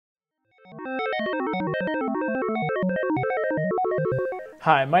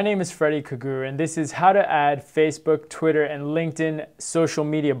Hi, my name is Freddie Kuguru, and this is how to add Facebook, Twitter, and LinkedIn social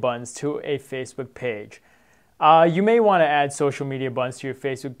media buttons to a Facebook page. You may want to add social media buttons to your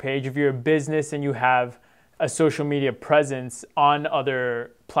Facebook page if you're a business and you have a social media presence on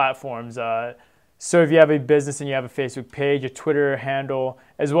other platforms. So if you have a business and you have a Facebook page, a Twitter handle,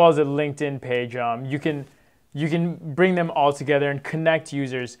 as well as a LinkedIn page, you can bring them all together and connect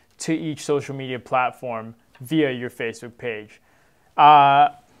users to each social media platform via your Facebook page.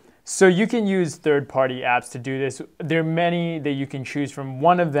 So you can use third-party apps to do this. There are many that you can choose from.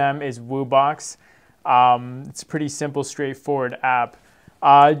 One of them is Woobox. It's a pretty simple, straightforward app.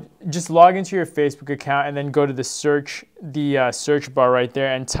 Just log into your Facebook account and then go to the search bar right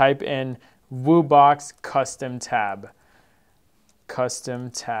there and type in Woobox Custom Tab.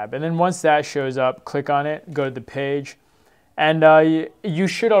 And then once that shows up, click on it, go to the page, and you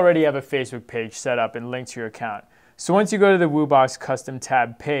should already have a Facebook page set up and linked to your account. So once you go to the Woobox Custom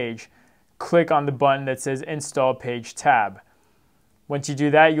Tab page, click on the button that says Install Page Tab. Once you do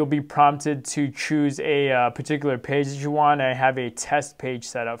that, you'll be prompted to choose a particular page that you want. I have a test page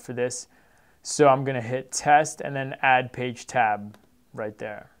set up for this. So I'm going to hit Test and then Add Page Tab right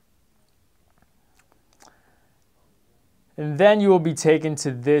there. And then you will be taken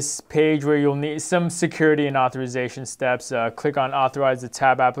to this page where you'll need some security and authorization steps. Click on Authorize the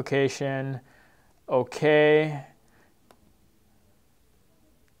Tab application. OK.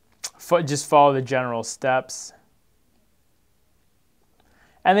 Just follow the general steps.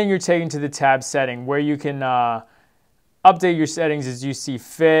 And then you're taken to the tab setting where you can update your settings as you see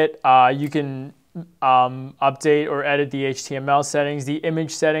fit. You can update or edit the HTML settings, the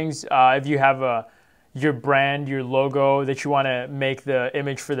image settings. If you have your brand, your logo that you want to make the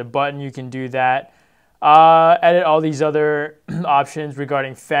image for the button, you can do that. Edit all these other options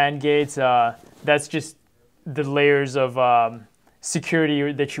regarding fan gates. That's just the layers of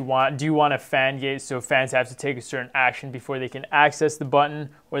security that you want. Do you want a fan gate so fans have to take a certain action before they can access the button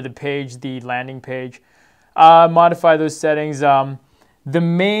or the page, the landing page? Modify those settings. The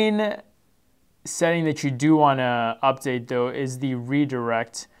main setting that you do want to update though is the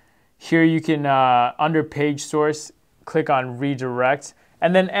redirect. Here you can, under page source, click on redirect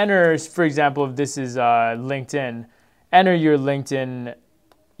and then enter, for example, if this is LinkedIn, enter your LinkedIn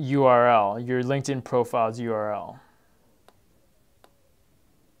URL, your LinkedIn profile's URL.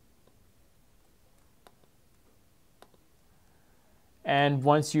 And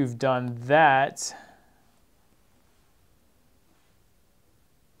once you've done that,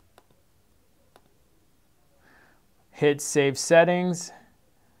 hit Save Settings,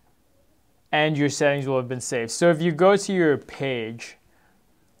 and your settings will have been saved. So if you go to your page,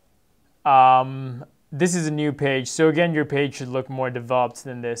 this is a new page. So again, your page should look more developed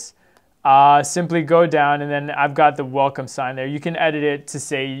than this. Simply go down, and then I've got the welcome sign there. You can edit it to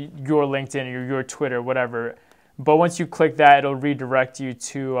say your LinkedIn or your Twitter, whatever. But once you click that, it'll redirect you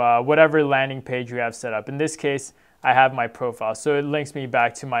to whatever landing page you have set up. In this case, I have my profile, so it links me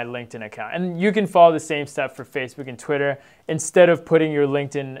back to my LinkedIn account. And you can follow the same step for Facebook and Twitter. Instead of putting your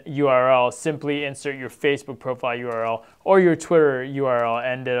LinkedIn URL, simply insert your Facebook profile URL or your Twitter URL,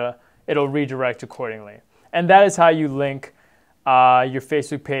 and it'll redirect accordingly. And that is how you link your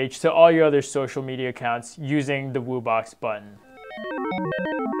Facebook page to all your other social media accounts using the Woobox button.